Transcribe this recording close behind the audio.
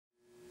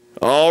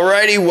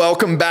Alrighty,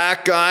 welcome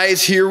back,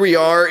 guys. Here we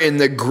are in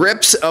the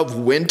grips of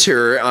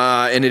winter,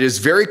 and it is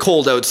very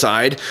cold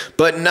outside,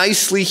 but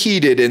nicely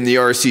heated in the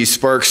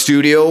RCSparks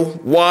studio.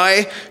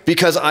 Why?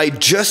 Because I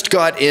just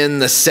got in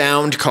the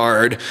sound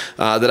card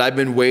that I've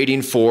been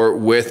waiting for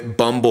with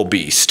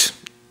Bumblebee-ST.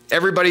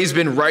 Everybody's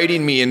been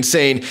writing me and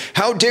saying,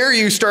 how dare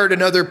you start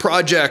another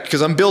project?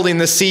 Because I'm building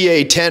the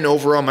CA10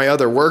 over on my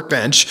other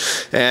workbench.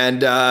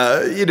 And,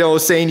 you know,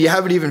 saying you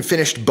haven't even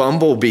finished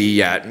Bumblebee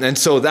yet. And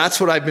so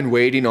that's what I've been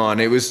waiting on.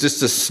 It was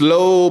just a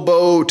slow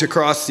boat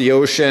across the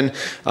ocean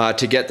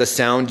to get the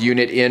sound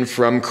unit in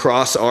from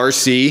Cross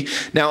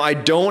RC. Now, I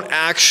don't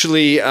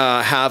actually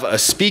have a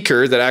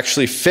speaker that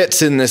actually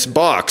fits in this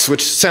box,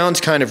 which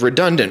sounds kind of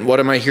redundant. What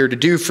am I here to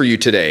do for you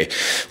today?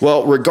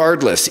 Well,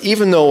 regardless,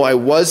 even though I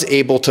was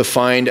able to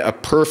find a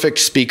perfect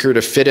speaker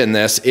to fit in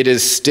this, it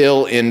is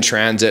still in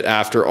transit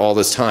after all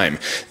this time.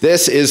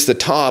 This is the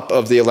top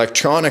of the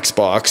electronics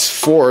box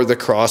for the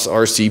Cross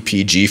RC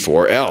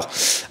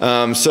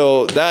PG4L.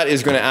 So that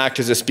is going to act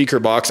as a speaker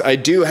box. I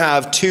do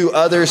have two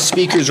other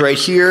speakers right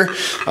here,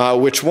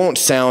 which won't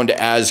sound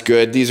as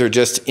good. These are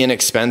just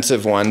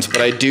inexpensive ones, but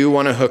I do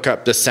want to hook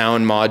up the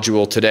sound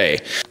module today.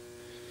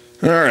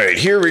 Alright,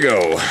 here we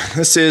go.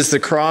 This is the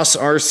Cross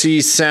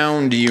RC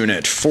sound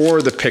unit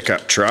for the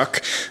pickup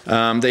truck.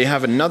 They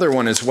have another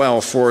one as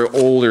well for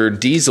older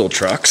diesel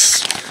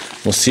trucks.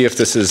 We'll see if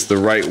this is the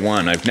right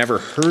one. I've never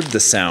heard the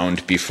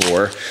sound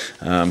before,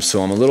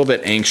 so I'm a little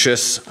bit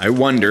anxious. I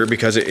wonder,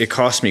 because it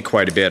cost me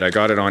quite a bit. I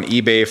got it on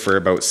eBay for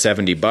about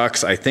 70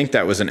 bucks. I think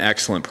that was an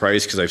excellent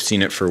price because I've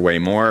seen it for way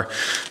more.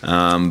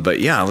 But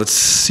yeah, let's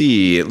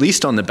see. At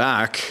least on the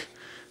back,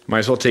 might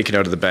as well take it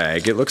out of the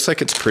bag. It looks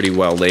like it's pretty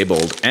well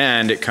labeled,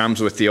 and it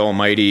comes with the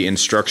almighty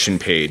instruction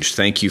page.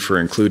 Thank you for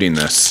including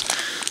this.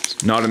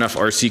 Not enough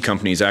RC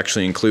companies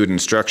actually include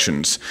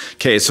instructions.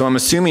 Okay, so I'm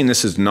assuming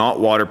this is not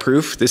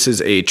waterproof. This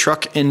is a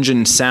truck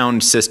engine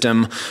sound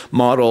system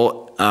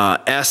model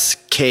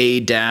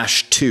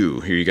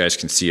SK2. Here you guys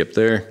can see up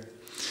there.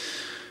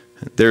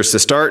 There's the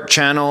start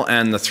channel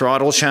and the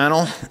throttle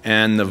channel,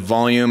 and the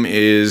volume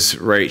is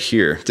right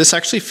here. This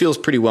actually feels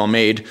pretty well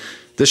made.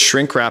 This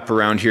shrink wrap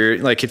around here,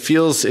 like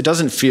it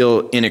doesn't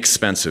feel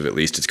inexpensive, at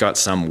least. It's got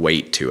some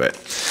weight to it.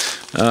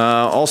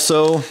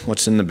 Also,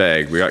 what's in the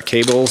bag? We got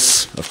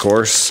cables, of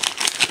course.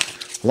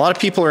 A lot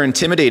of people are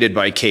intimidated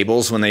by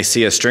cables when they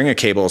see a string of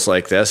cables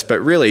like this,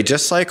 but really,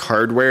 just like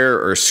hardware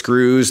or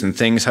screws and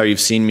things, how you've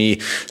seen me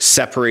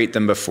separate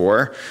them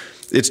before,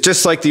 it's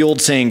just like the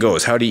old saying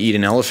goes, how do you eat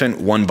an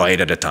elephant? One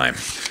bite at a time.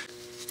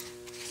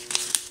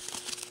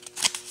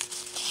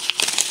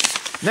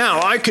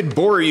 Now, I could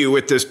bore you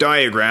with this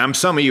diagram.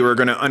 Some of you are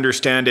going to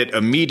understand it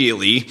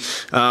immediately,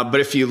 but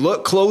if you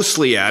look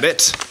closely at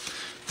it,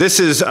 this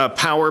is a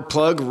power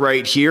plug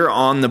right here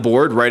on the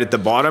board, right at the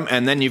bottom,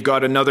 and then you've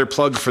got another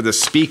plug for the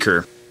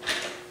speaker.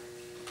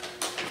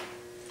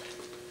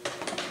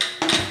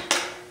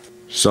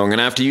 So I'm going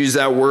to have to use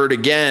that word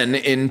again,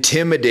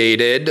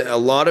 intimidated. A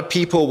lot of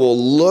people will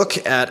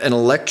look at an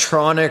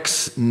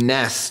electronics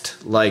nest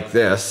like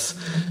this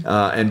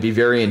and be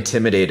very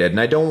intimidated.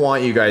 And I don't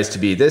want you guys to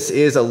be. This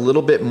is a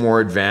little bit more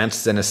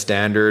advanced than a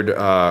standard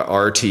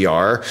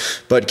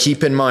RTR, but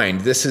keep in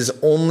mind, this is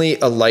only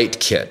a light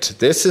kit.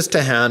 This is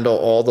to handle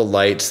all the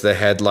lights, the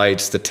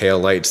headlights, the tail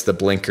lights, the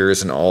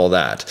blinkers, and all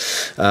that.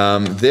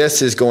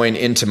 This is going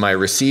into my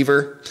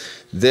receiver.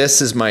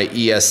 This is my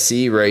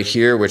ESC right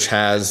here, which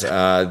has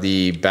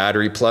the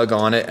battery plug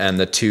on it and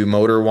the two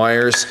motor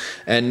wires.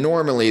 And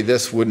normally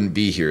this wouldn't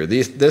be here.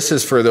 This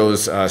is for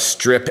those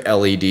strip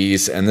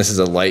LEDs, and this is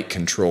a light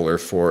controller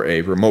for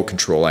a remote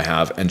control I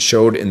have and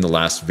showed in the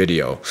last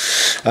video.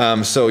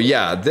 So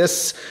yeah,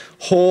 this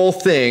whole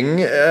thing,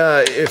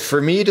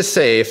 for me to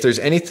say, if there's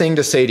anything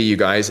to say to you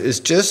guys, is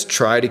just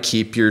try to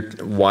keep your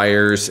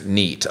wires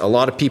neat. A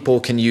lot of people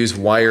can use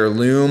wire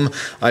loom.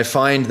 I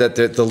find that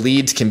the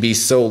leads can be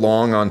so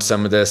long on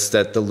some of this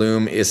that the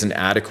loom isn't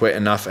adequate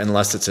enough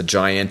unless it's a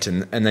giant,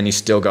 and then you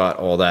still got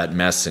all that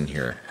mess in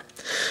here.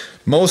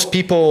 Most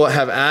people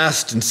have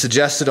asked and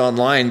suggested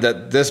online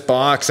that this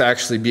box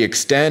actually be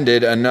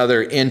extended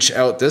another inch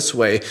out this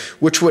way,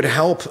 which would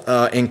help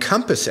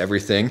encompass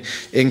everything,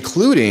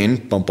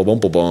 including,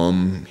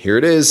 here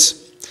it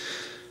is.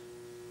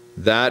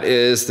 That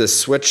is the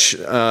switch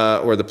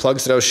or the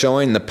plugs that I was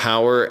showing, the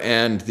power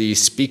and the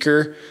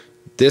speaker.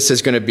 This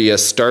is going to be a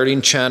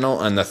starting channel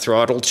and the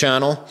throttle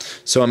channel.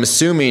 So I'm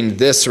assuming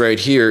this right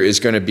here is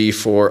going to be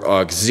for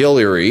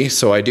auxiliary.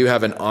 So I do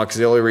have an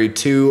auxiliary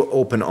 2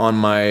 open on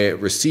my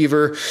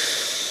receiver.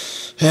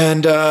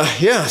 And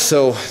yeah,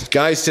 so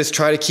guys, just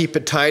try to keep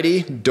it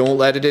tidy. Don't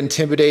let it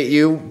intimidate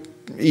you.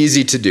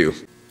 Easy to do.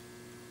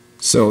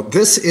 So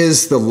this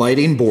is the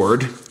lighting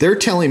board. They're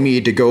telling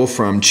me to go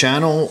from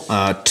channel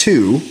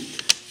 2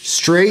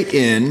 straight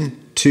in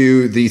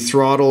to the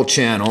throttle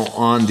channel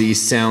on the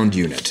sound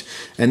unit,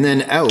 and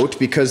then out,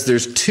 because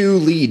there's two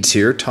leads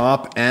here,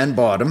 top and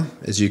bottom,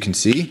 as you can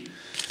see,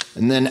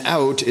 and then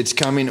out it's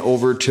coming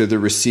over to the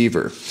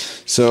receiver.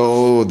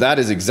 So that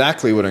is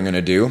exactly what I'm going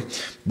to do.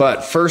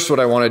 But first, what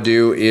I want to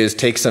do is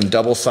take some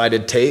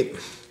double-sided tape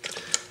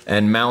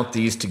and mount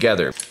these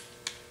together.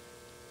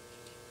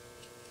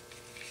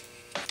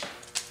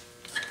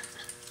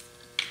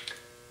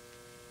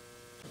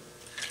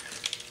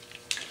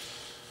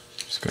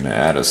 Going to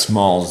add a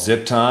small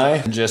zip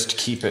tie just to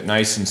keep it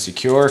nice and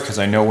secure, because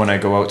I know when I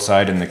go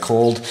outside in the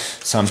cold,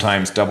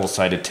 sometimes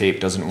double-sided tape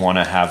doesn't want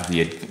to have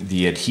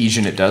the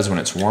adhesion it does when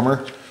it's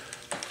warmer.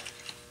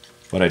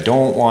 But I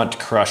don't want to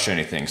crush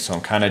anything, so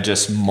I'm kind of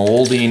just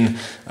molding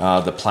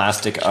the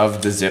plastic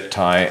of the zip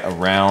tie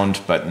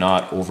around, but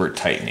not over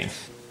tightening.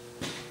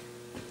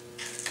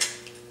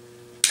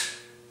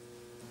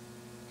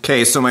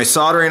 Okay, so my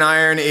soldering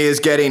iron is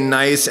getting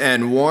nice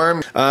and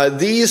warm.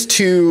 These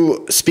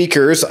two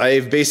speakers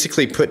I've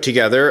basically put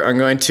together. I'm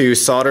going to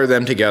solder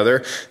them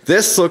together.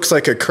 This looks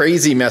like a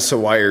crazy mess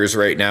of wires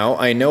right now.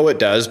 I know it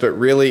does, but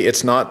really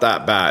it's not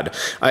that bad.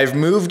 I've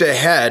moved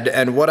ahead,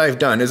 and what I've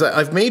done is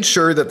I've made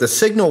sure that the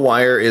signal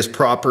wire is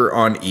proper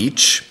on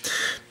each.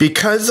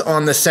 Because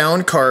on the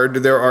sound card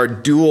there are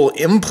dual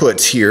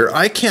inputs here,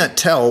 I can't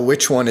tell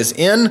which one is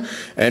in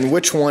and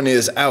which one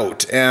is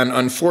out. And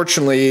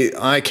unfortunately,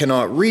 I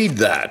cannot read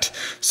that.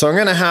 So I'm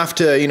gonna have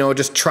to,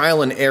 just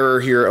trial and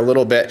error here a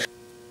little bit.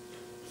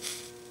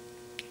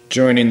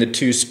 Joining the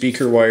two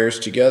speaker wires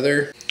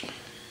together.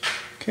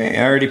 Okay,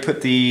 I already put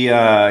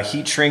the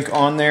heat shrink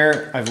on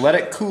there. I've let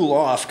it cool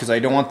off because I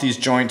don't want these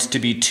joints to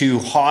be too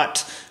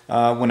hot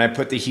when I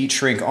put the heat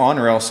shrink on,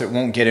 or else it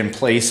won't get in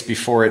place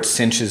before it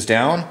cinches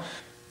down.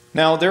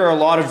 Now, there are a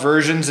lot of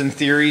versions and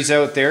theories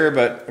out there,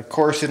 but of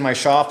course in my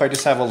shop I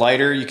just have a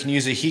lighter. You can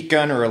use a heat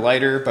gun or a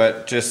lighter,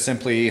 but just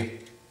simply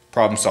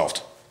problem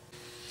solved.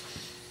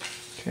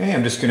 Okay,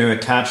 I'm just going to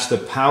attach the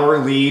power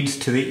leads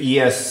to the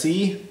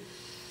ESC.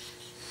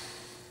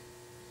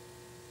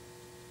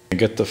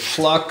 Get the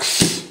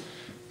flux,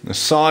 the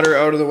solder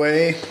out of the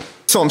way.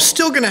 So I'm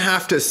still going to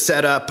have to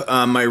set up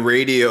my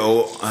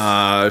radio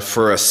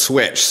for a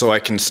switch so I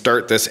can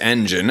start this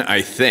engine,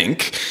 I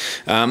think.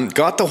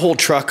 Got the whole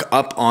truck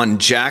up on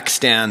jack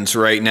stands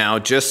right now,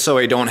 just so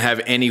I don't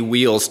have any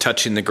wheels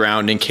touching the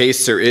ground in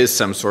case there is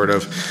some sort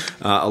of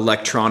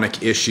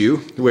electronic issue,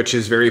 which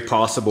is very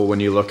possible when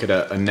you look at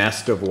a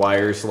nest of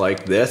wires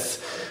like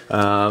this.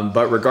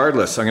 But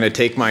regardless, I'm going to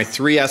take my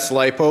 3S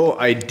LiPo.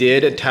 I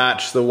did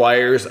attach the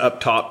wires up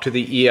top to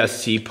the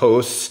ESC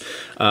posts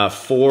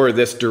for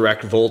this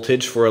direct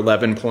voltage for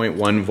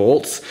 11.1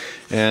 volts.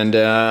 And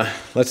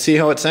let's see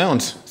how it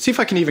sounds. See if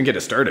I can even get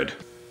it started.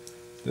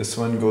 This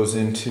one goes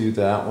into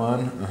that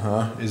one.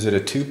 Is it a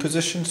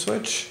 2-position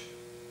switch?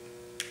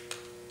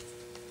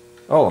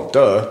 Oh,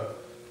 duh.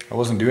 I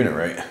wasn't doing it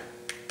right.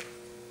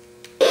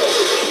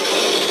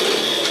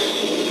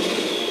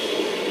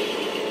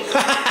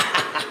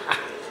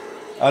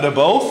 Out of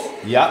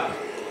both? Yep.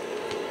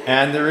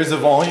 And there is a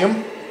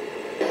volume.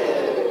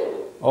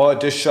 Oh, it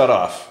just shut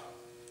off.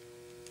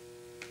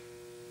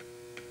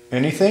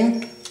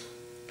 Anything?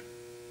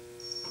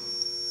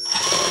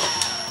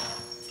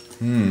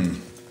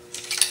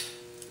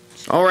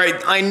 All right,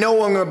 I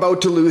know I'm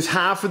about to lose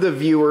half of the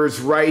viewers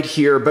right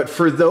here, but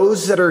for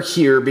those that are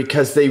here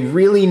because they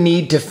really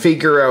need to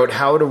figure out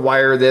how to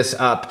wire this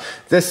up,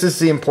 this is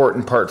the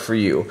important part for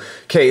you.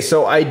 Okay,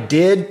 so I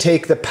did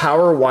take the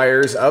power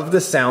wires of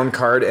the sound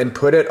card and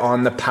put it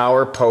on the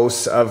power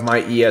posts of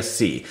my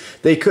ESC.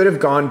 They could have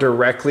gone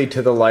directly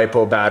to the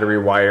LiPo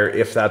battery wire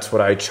if that's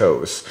what I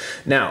chose.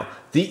 Now,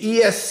 the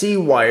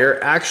ESC wire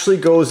actually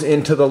goes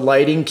into the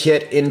lighting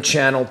kit in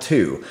channel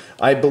 2.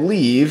 I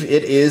believe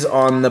it is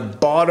on the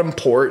bottom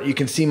port. You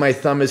can see my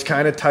thumb is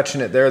kind of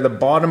touching it there, the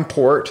bottom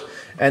port.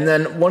 And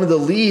then one of the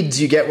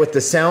leads you get with the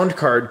sound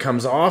card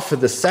comes off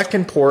of the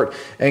second port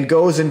and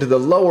goes into the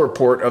lower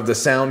port of the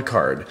sound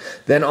card.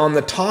 Then on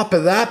the top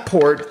of that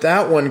port,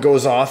 that one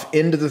goes off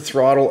into the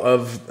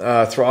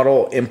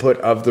throttle input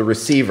of the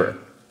receiver.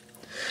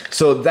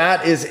 So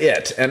that is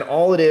it, and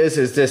all it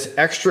is this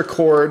extra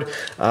cord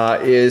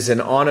is an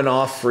on and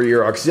off for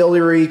your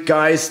auxiliary.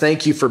 Guys,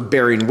 thank you for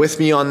bearing with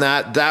me on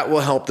that. That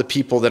will help the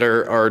people that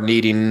are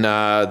needing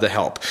the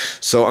help.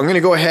 So I'm going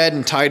to go ahead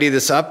and tidy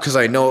this up because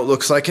I know it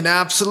looks like an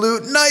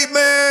absolute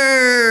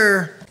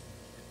nightmare.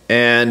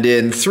 And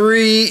in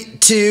 3,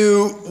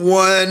 2,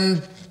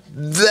 1,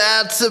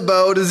 that's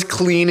about as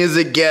clean as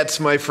it gets,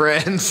 my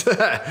friends.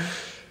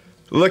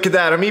 Look at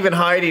that, I'm even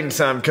hiding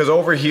some because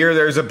over here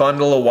there's a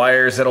bundle of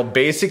wires that'll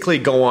basically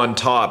go on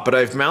top, but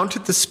I've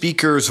mounted the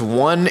speakers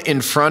one in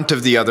front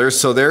of the other,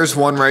 so there's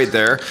one right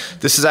there.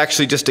 This is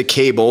actually just a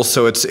cable,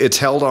 so it's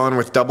held on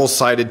with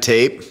double-sided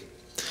tape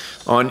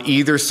on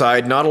either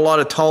side. Not a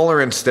lot of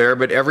tolerance there,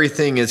 but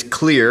everything is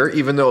clear.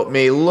 Even though it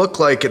may look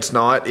like it's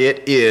not,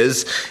 it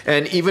is.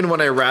 And even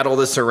when I rattle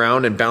this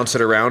around and bounce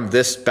it around,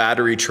 this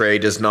battery tray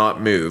does not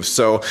move.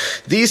 So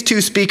these two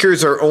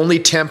speakers are only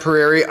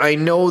temporary. I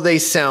know they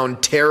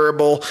sound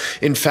terrible.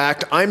 In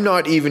fact, I'm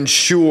not even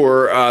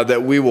sure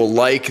that we will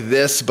like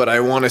this, but I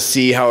want to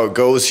see how it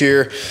goes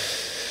here.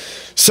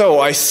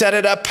 So I set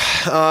it up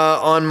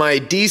on my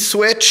D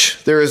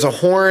switch. There is a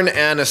horn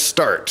and a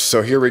start.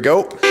 So here we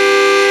go.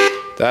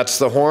 That's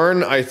the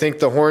horn. I think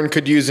the horn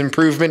could use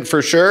improvement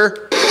for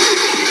sure.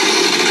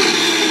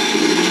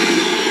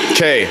 Okay,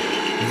 Okay,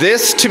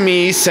 this to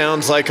me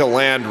sounds like a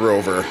Land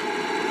Rover.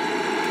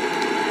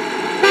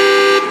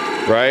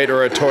 Right,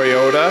 or a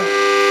Toyota.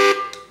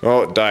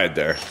 Oh, it died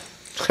there.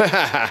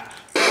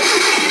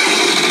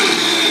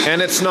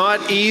 And it's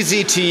not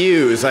easy to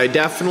use. I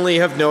definitely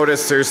have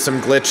noticed there's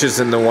some glitches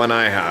in the one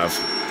I have.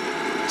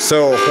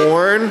 So,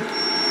 horn.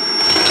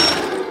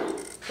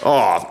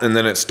 Oh, and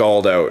then it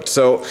stalled out.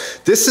 So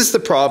this is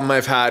the problem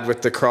I've had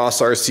with the Cross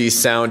RC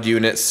sound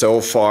unit so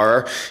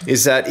far,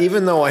 is that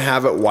even though I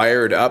have it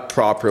wired up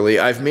properly,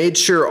 I've made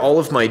sure all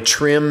of my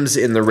trims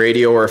in the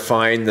radio are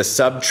fine. The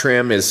sub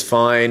trim is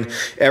fine.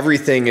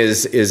 Everything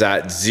is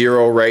at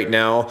 0 right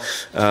now.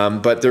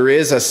 But there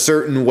is a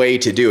certain way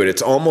to do it.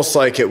 It's almost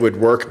like it would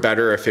work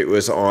better if it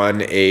was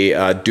on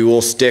a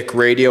dual stick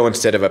radio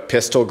instead of a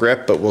pistol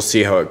grip, but we'll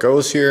see how it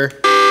goes here.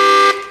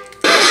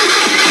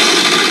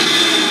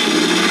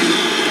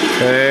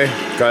 Okay,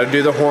 gotta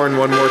do the horn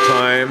one more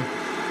time.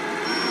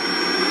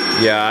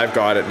 Yeah, I've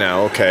got it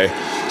now, okay.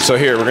 So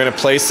here, we're gonna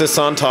place this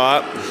on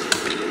top.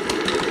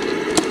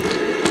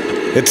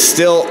 It's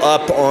still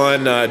up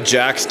on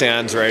jack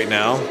stands right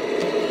now.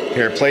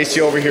 Here, place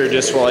you over here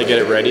just while I get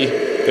it ready.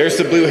 There's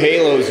the blue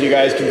halos you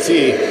guys can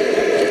see.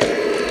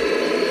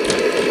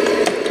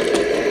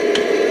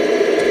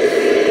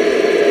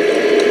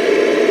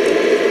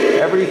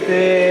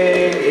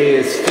 Everything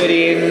is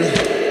fitting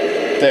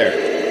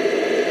there.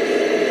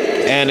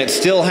 And it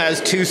still has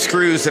 2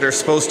 screws that are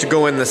supposed to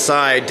go in the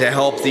side to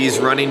help these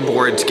running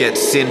boards get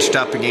cinched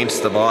up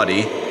against the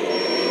body.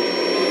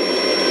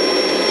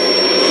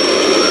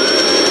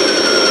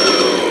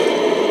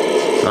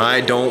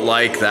 I don't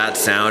like that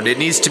sound. It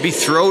needs to be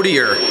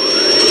throatier.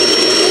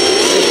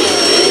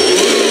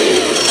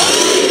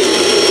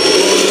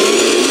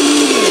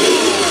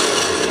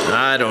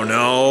 I don't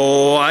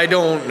know. I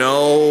don't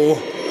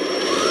know.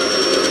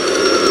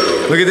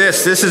 Look at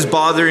this. This is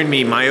bothering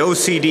me. My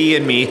OCD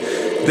in me.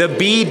 The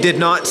bead did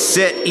not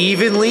sit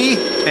evenly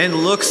and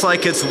looks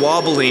like it's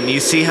wobbling.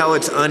 You see how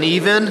it's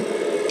uneven?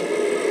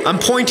 I'm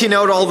pointing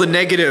out all the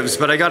negatives,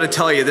 but I gotta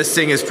tell you, this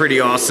thing is pretty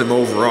awesome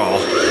overall.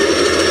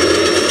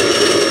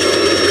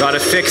 Gotta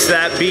fix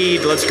that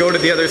bead. Let's go to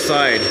the other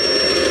side.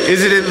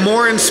 Is it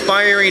more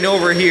inspiring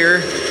over here?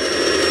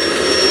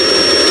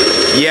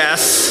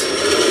 Yes.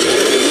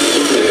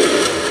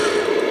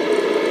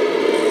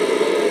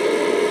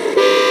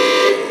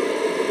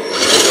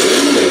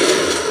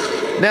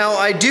 Now,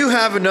 I do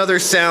have another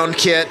sound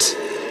kit.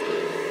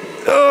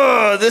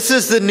 Oh, this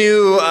is the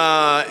new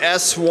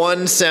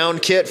S1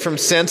 sound kit from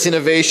Sense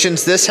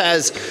Innovations. This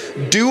has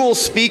dual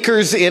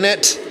speakers in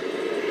it.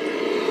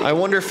 I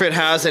wonder if it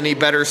has any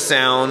better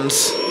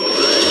sounds.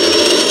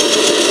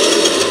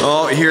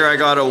 Oh, here I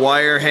got a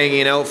wire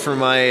hanging out for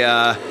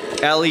my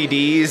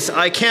LEDs.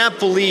 I can't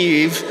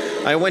believe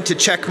I went to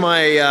check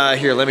my...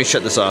 here, let me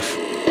shut this off.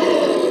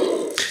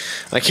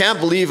 I can't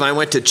believe I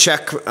went to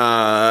check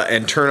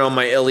and turn on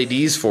my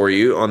LEDs for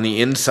you on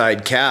the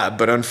inside cab,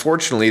 but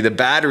unfortunately the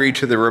battery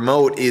to the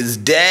remote is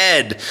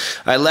dead.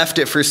 I left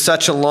it for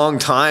such a long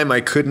time I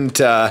couldn't,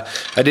 I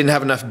didn't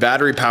have enough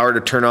battery power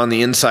to turn on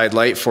the inside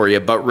light for you,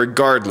 but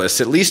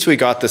regardless, at least we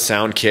got the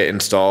sound kit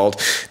installed.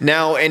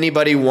 Now,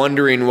 anybody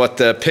wondering what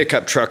the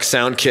pickup truck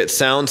sound kit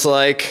sounds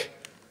like?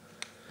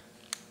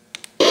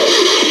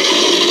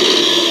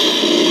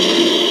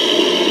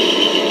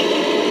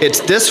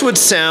 This would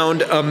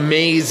sound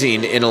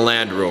amazing in a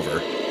Land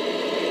Rover.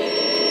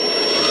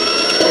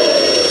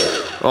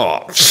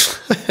 Oh,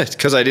 it's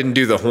because I didn't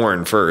do the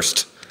horn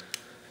first.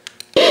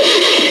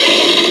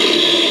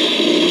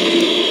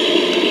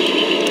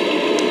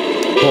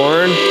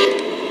 Horn,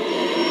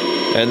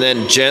 and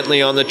then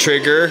gently on the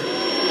trigger.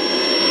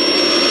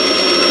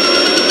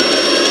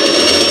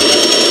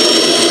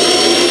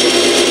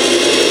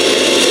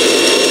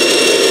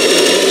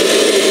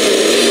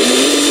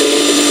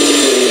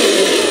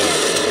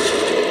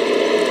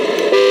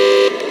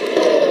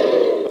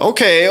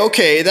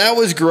 Okay, that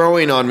was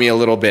growing on me a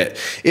little bit.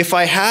 If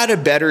I had a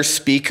better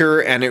speaker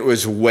and it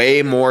was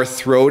way more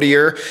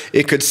throatier,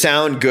 it could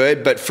sound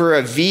good, but for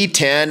a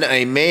V10,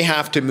 I may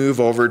have to move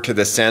over to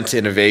the Sense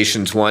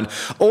Innovations one,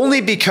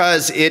 only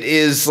because it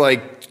is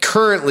like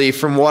currently,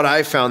 from what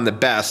I found, the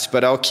best,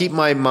 but I'll keep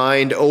my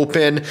mind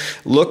open,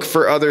 look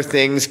for other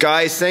things.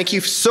 Guys, thank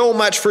you so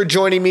much for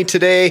joining me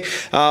today.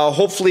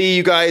 Hopefully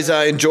you guys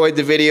enjoyed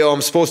the video.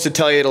 I'm supposed to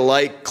tell you to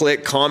like,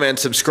 click, comment,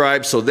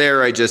 subscribe, so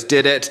there, I just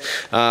did it,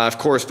 of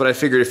course, but I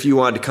figured if you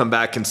wanted to come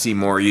back and see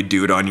more, you'd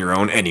do it on your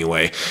own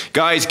anyway.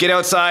 Guys, get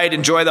outside,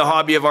 enjoy the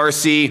hobby of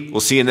RC. We'll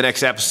see you in the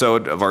next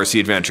episode of RC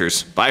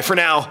Adventures. Bye for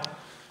now.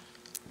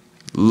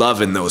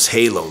 Loving those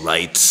halo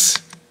lights.